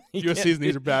 USC's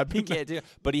knees are bad. He can't do it.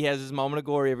 But he has his moment of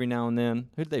glory every now and then.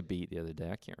 Who did they beat the other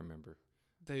day? I can't remember.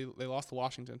 They lost to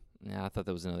Washington. Yeah, I thought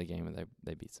that was another game and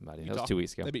they beat somebody. Utah. That was 2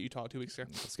 weeks ago. They beat Utah 2 weeks ago.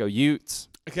 Let's go Utes.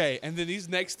 Okay, and then these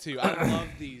next two, I love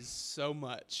these so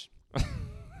much.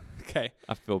 Okay.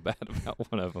 I feel bad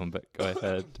about one of them, but go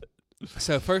ahead.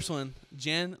 So first one,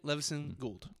 Jan Levison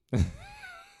Gould.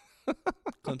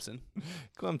 Clemson.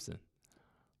 Clemson.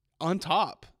 On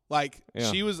top. Like,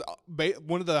 Yeah. she was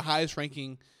one of the highest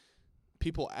ranking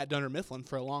people at Dunder Mifflin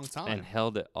for a long time. And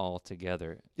held it all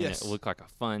together. Yes. And it looked like a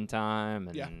fun time.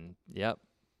 And yep.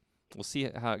 We'll see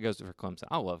how it goes for Clemson.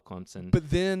 I love Clemson.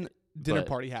 But then dinner But,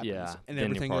 party happens, yeah, and dinner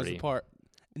everything party. goes apart.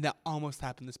 And that almost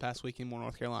happened this past week in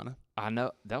North Carolina. I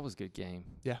know. That was a good game.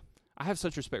 Yeah. I have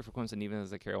such respect for Clemson, even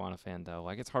as a Carolina fan, though.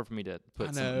 Like, it's hard for me to put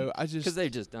I know. because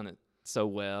they've just done it so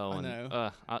well. I and,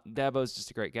 know. Dabo's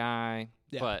just a great guy.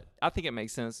 Yeah. But I think it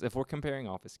makes sense if we're comparing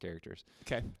Office characters.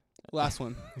 Okay. Last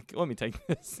one. Let me take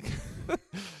this.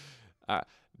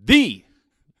 The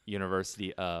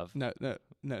University of No.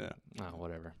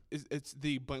 whatever. It's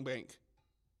the blank blank.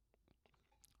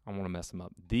 I want to mess them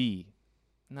up.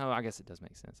 No, I guess it does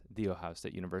make sense. The Ohio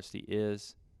State University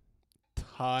is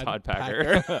Todd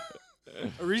Packer.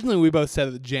 Originally, we both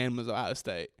said that Jan was Ohio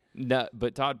State. No,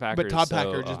 but Todd Packer. But Todd is so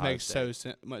Packer just Ohio makes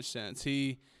State. much sense.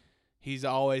 He's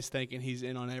always thinking he's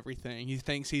in on everything. He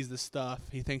thinks he's the stuff.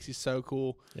 He thinks he's so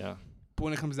cool. Yeah, But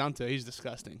when it comes down to it, he's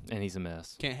disgusting. and he's a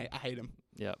mess. I hate him.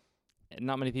 Yep. And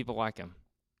not many people like him.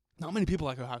 Not many people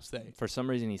like Ohio State. For some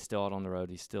reason, he's still out on the road.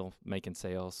 He's still making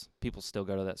sales. People still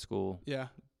go to that school. Yeah.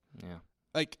 Yeah.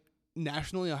 Like,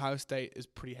 nationally, Ohio State is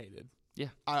pretty hated. Yeah.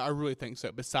 I really think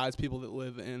so, besides people that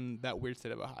live in that weird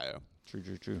state of Ohio.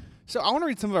 True. So I want to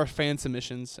read some of our fan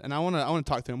submissions, and I want to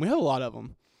talk to them. We have a lot of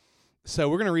them. So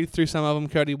we're going to read through some of them.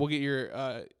 Cody, we'll get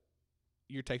your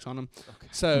takes on them. Okay.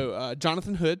 So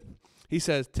Jonathan Hood, he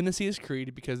says, Tennessee is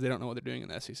Creed because they don't know what they're doing in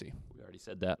the SEC. We already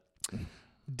said that.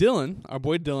 Dylan, our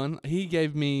boy Dylan, he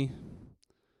gave me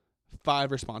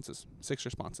 6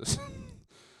 responses.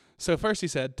 So first he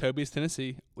said, Toby's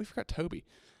Tennessee. We forgot Toby.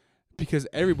 Because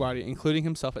everybody, including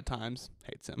himself at times,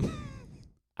 hates him.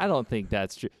 I don't think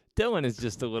that's true. Dylan is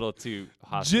just a little too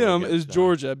hostile. Jim against is them.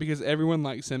 Georgia because everyone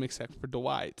likes him except for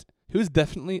Dwight, who is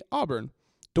definitely Auburn.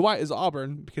 Dwight is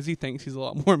Auburn because he thinks he's a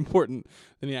lot more important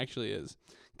than he actually is.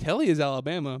 Kelly is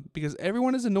Alabama because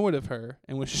everyone is annoyed of her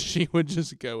and wishes she would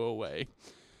just go away.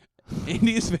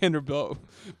 Andy is Vanderbilt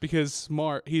because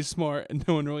he's smart and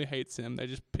no one really hates him. They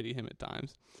just pity him at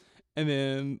times. And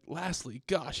then lastly,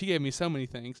 gosh, he gave me so many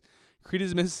things. Creed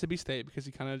is Mississippi State because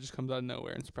he kind of just comes out of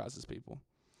nowhere and surprises people.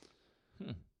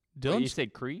 Wait, you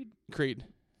said Creed? Creed.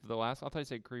 The last? I thought you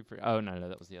said Creed for. Oh no,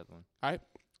 that was the other one. All right.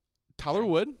 Tyler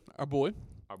Wood, our boy.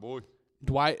 Our boy.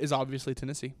 Dwight is obviously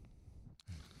Tennessee.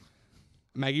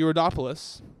 Maggie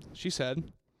Rodopoulos, she said,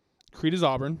 Creed is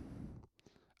Auburn.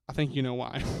 I think you know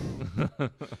why.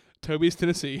 Toby's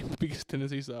Tennessee because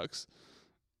Tennessee sucks.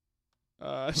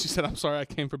 She said, I'm sorry I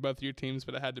came for both of your teams,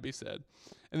 but it had to be said.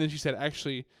 And then she said,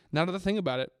 actually, now that I think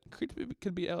about it, Creed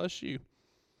could be LSU.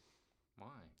 Why?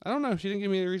 I don't know. She didn't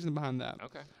give me a reason behind that.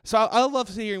 Okay. So I love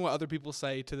hearing what other people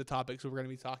say to the topics we're going to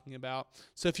be talking about.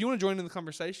 So if you want to join in the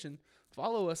conversation,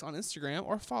 follow us on Instagram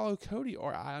or follow Cody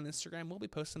or I on Instagram. We'll be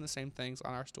posting the same things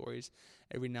on our stories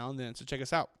every now and then. So check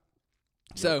us out.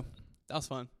 Yep. So that was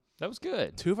fun. That was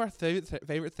good. 2 of our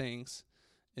favorite things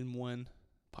in one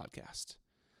podcast.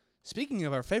 Speaking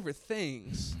of our favorite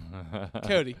things,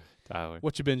 Cody, Tyler,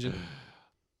 what you binging?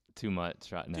 Too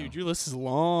much right now. Dude, your list is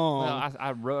long. Well,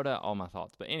 I wrote out all my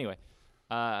thoughts. But anyway,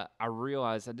 I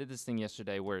realized I did this thing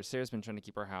yesterday where Sarah's been trying to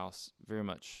keep our house very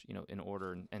much, in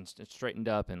order and straightened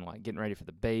up and like getting ready for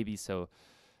the baby. So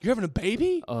You're having a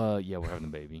baby? Yeah, we're having a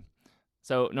baby.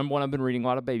 So number one, I've been reading a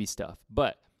lot of baby stuff.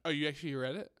 But Oh, you actually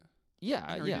read it? yeah,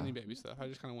 I didn't yeah. read any baby stuff. I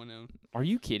just kind of went in. Are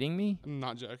you kidding me? I'm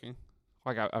not joking.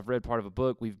 Like I've read part of a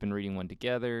book. We've been reading one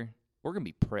together. We're gonna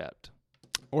be prepped.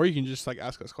 Or you can just like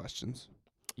ask us questions.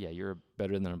 Yeah, you're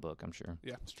better than a book, I'm sure.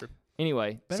 Yeah, it's true.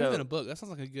 Anyway, Better than a book. That sounds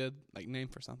like a good name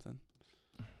for something.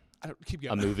 I don't keep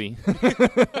going. A movie.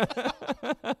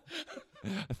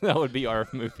 That would be our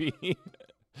movie.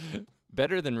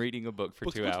 Better than reading a book for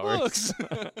 2 hours.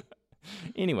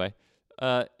 Anyway,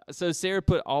 so Sarah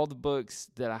put all the books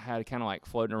that I had kind of like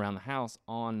floating around the house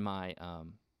on my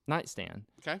nightstand.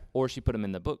 Okay. Or she put them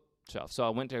in the bookshelf. So I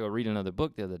went to go read another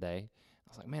book the other day. I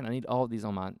was like, man, I need all of these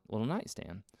on my little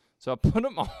nightstand. So I put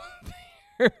them all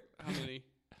there. How many?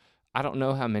 I don't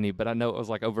know how many, but I know it was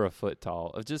like over a foot tall.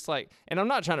 Of just like, and I'm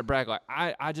not trying to brag. Like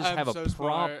I just have a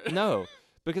problem. No,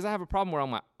 because I have a problem where I'm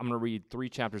like, I'm gonna read 3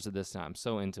 chapters of this time. I'm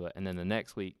so into it, and then the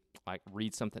next week, like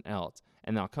read something else,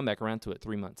 and then I'll come back around to it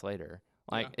 3 months later.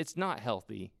 Like it's not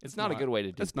healthy. It's not a good way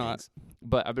to do things. Not.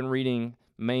 But I've been reading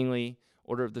mainly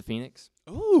Order of the Phoenix.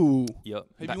 Ooh. Yep.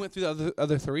 Have you went through the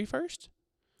other 3 first?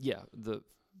 Yeah, the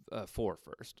 4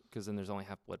 first, because then there's only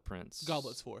Half-Blood Prince.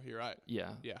 Goblet's 4. You're right. Yeah.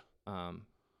 Yeah.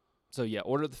 So yeah,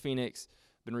 Order of the Phoenix.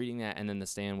 Been reading that, and then The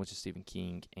Stand, which is Stephen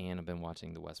King, and I've been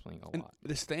watching The West Wing a lot.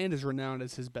 The Stand is renowned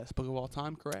as his best book of all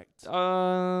time, correct?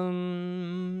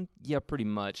 Yeah, pretty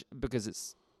much, because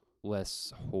it's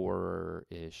less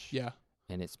horror-ish. Yeah.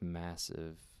 And it's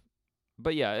massive.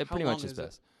 But yeah, it How pretty long much is is it?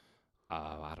 best.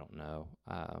 I don't know.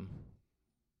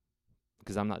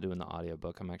 Because I'm not doing the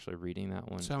audiobook. I'm actually reading that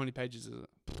one. So how many pages is it?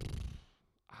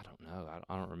 I don't know.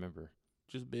 I don't remember.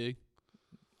 Just big.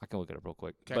 I can look it up real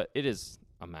quick. 'Kay. But it is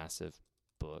a massive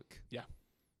book. Yeah.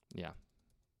 Yeah.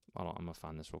 I'm going to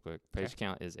find this real quick. Page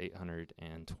count is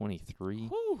 823.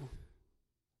 Whew.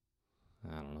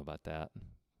 I don't know about that.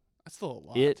 That's still a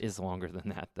lot. It is longer than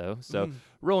that, though. So,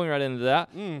 rolling right into that.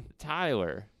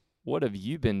 Tyler, what have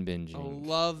you been binging? I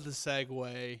love the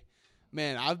segue.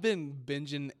 Man, I've been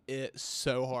binging it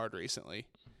so hard recently.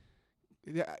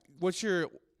 Yeah,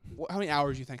 how many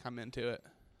hours do you think I'm into it?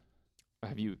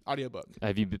 Audiobook.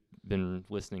 Have you been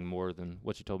listening more than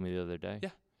what you told me the other day? Yeah.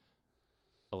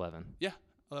 11. Yeah,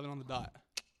 11 on the dot.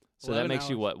 So that makes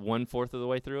you, what, 1/4 of the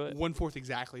way through it? 1/4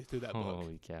 exactly through that book.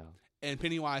 Holy cow. And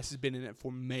Pennywise has been in it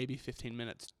for maybe 15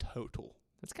 minutes total.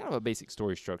 That's kind of a basic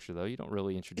story structure, though. You don't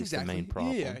really introduce the main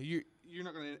problem. Yeah, you're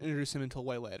not going to introduce him until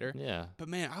way later. Yeah. But,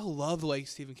 man, I love the way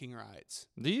Stephen King writes.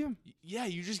 Do you? Yeah,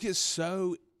 you just get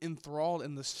so enthralled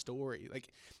in the story.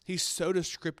 Like, he's so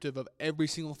descriptive of every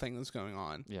single thing that's going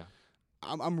on. Yeah.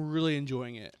 I'm really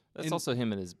enjoying it. That's also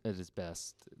him at his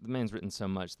best. The man's written so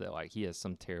much that, like, he has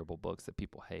some terrible books that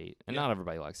people hate, and not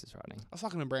everybody likes his writing. I was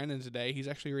talking to Brandon today. He's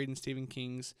actually reading Stephen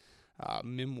King's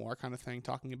memoir kind of thing,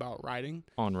 talking about writing.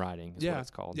 On writing is what it's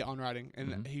called. Yeah, on writing.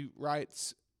 And he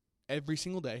writes every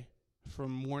single day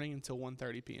from morning until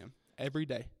 1:30 p.m. every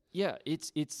day. Yeah,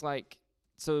 it's like,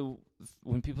 so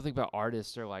when people think about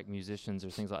artists or like musicians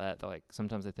or things like that, like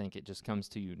sometimes they think it just comes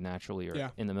to you naturally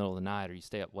or in the middle of the night or you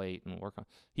stay up late and work on.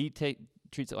 He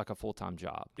treats it like a full-time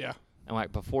job. Yeah. And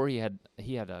like before he had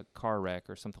a car wreck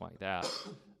or something like that,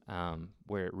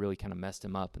 where it really kind of messed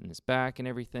him up in his back and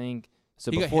everything. So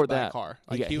he before got hit that, by a car.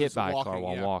 He got hit by a car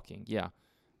while walking. Yeah.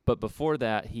 But before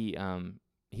that, he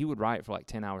would write for like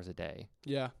 10 hours a day.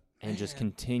 Yeah. And just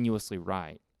continuously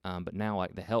write. But now,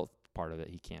 like, the health part of it,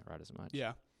 he can't write as much.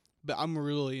 Yeah. But I'm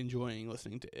really enjoying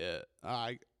listening to it.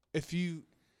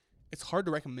 It's hard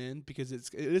to recommend because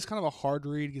it is kind of a hard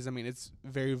read because, I mean, it's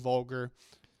very vulgar.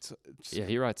 Yeah,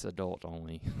 he writes adult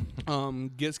only.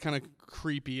 Gets kind of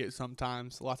creepy lots of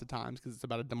times because it's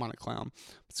about a demonic clown.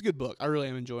 It's a good book. I really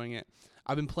am enjoying it.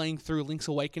 I've been playing through Link's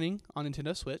Awakening on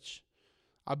Nintendo Switch.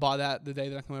 I bought that the day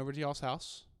that I come over to y'all's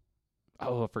house.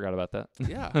 Oh, I forgot about that.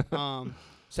 Yeah.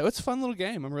 So it's a fun little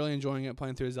game. I'm really enjoying it,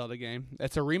 playing through a Zelda game.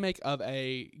 It's a remake of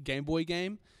a Game Boy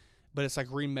game, but it's like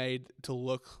remade to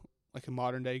look like a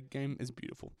modern day game. It's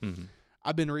beautiful. Mm-hmm.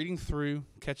 I've been reading through,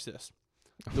 catch this,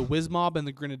 The Wiz Mob and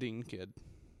the Grenadine Kid.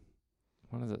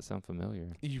 Why does that sound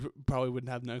familiar? You probably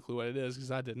wouldn't have no clue what it is because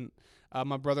I didn't.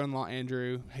 My brother-in-law,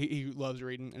 Andrew, he loves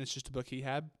reading, and it's just a book he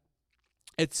had.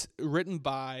 It's written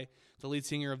by the lead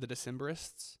singer of the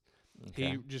Decemberists.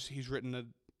 Okay. He's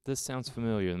written This sounds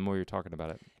familiar the more you're talking about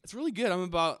it. It's really good. I'm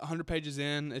about 100 pages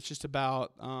in. It's just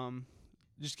about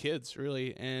just kids,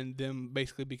 really, and them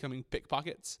basically becoming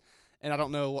pickpockets. And I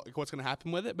don't know what's going to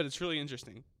happen with it, but it's really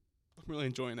interesting. I'm really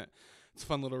enjoying it. It's a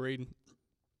fun little read.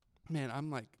 Man, I'm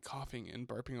like coughing and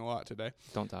burping a lot today.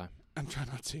 Don't die. I'm trying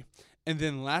not to. And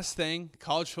then last thing,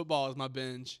 college football is my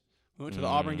binge. We went to the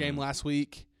Auburn game last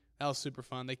week. That was super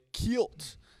fun. They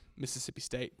killed Mississippi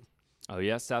State. Oh,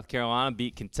 yeah, South Carolina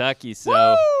beat Kentucky,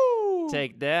 so Woo!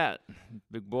 Take that,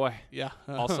 big boy. Yeah.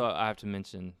 Also, I have to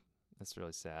mention, that's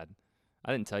really sad.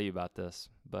 I didn't tell you about this,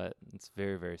 but it's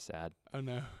very, very sad. Oh,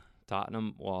 no.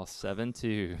 Tottenham lost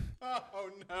 7-2 Oh,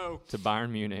 no. to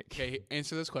Bayern Munich. Okay,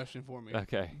 answer this question for me.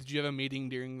 Okay. Did you have a meeting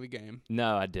during the game?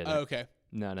 No, I didn't. Oh, okay.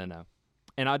 No.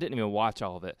 And I didn't even watch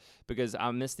all of it because I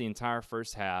missed the entire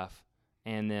first half,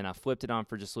 and then I flipped it on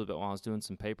for just a little bit while I was doing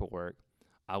some paperwork.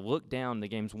 I looked down, the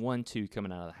game's 1-2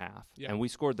 coming out of the half, and we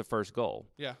scored the first goal.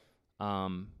 Yeah.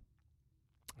 I'm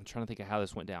trying to think of how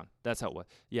this went down. That's how it was.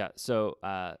 Yeah, so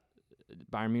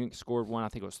Bayern Munich scored one. I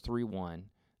think it was 3-1,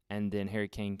 and then Harry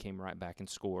Kane came right back and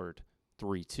scored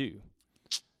 3-2.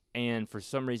 And for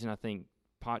some reason, I think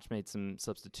Poch made some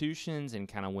substitutions and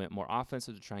kind of went more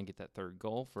offensive to try and get that third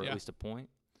goal for at least a point.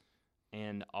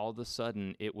 And all of a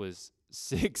sudden, it was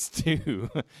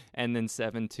 6-2 and then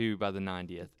 7-2 by the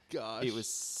 90th. Gosh. It was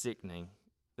sickening.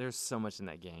 There's so much in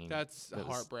that game. That's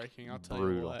heartbreaking, I'll tell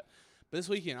brutal. you what. But this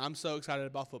weekend, I'm so excited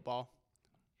about football.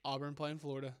 Auburn playing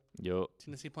Florida. Yup.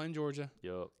 Tennessee playing Georgia.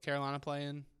 Yup. Carolina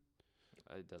playing.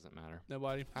 It doesn't matter.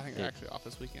 Nobody. I think they're actually off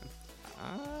this weekend.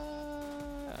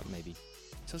 Maybe.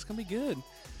 So it's going to be good.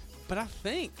 But I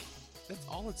think that's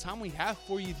all the time we have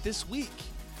for you this week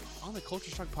on the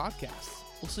Culture Shock Podcast.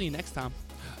 We'll see you next time.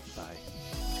 Bye.